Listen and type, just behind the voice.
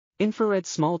Infrared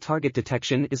small target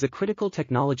detection is a critical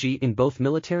technology in both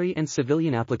military and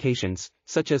civilian applications,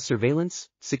 such as surveillance,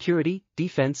 security,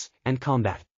 defense, and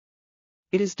combat.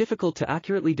 It is difficult to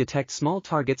accurately detect small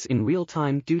targets in real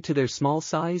time due to their small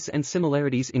size and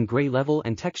similarities in gray level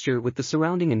and texture with the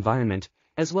surrounding environment,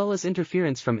 as well as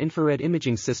interference from infrared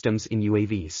imaging systems in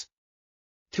UAVs.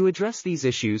 To address these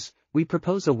issues, we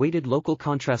propose a weighted local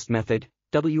contrast method,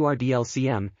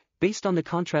 WRDLCM, based on the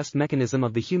contrast mechanism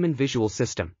of the human visual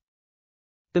system.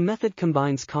 The method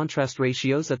combines contrast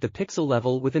ratios at the pixel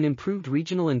level with an improved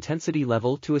regional intensity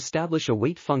level to establish a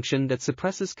weight function that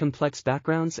suppresses complex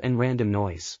backgrounds and random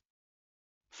noise.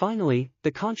 Finally,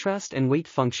 the contrast and weight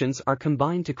functions are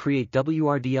combined to create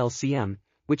WRDLCM,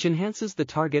 which enhances the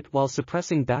target while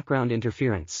suppressing background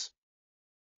interference.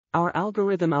 Our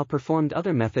algorithm outperformed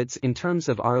other methods in terms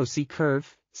of ROC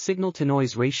curve,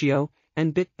 signal-to-noise ratio,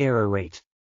 and bit error rate.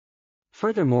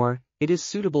 Furthermore, it is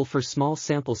suitable for small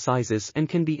sample sizes and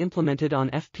can be implemented on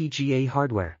FPGA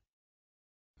hardware.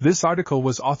 This article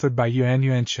was authored by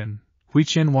Yuanyuan, Chen,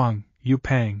 Huiqian, Wang, Yu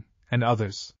Peng, and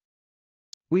others.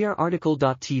 We are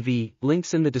RTCLTV,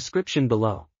 links in the description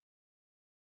below.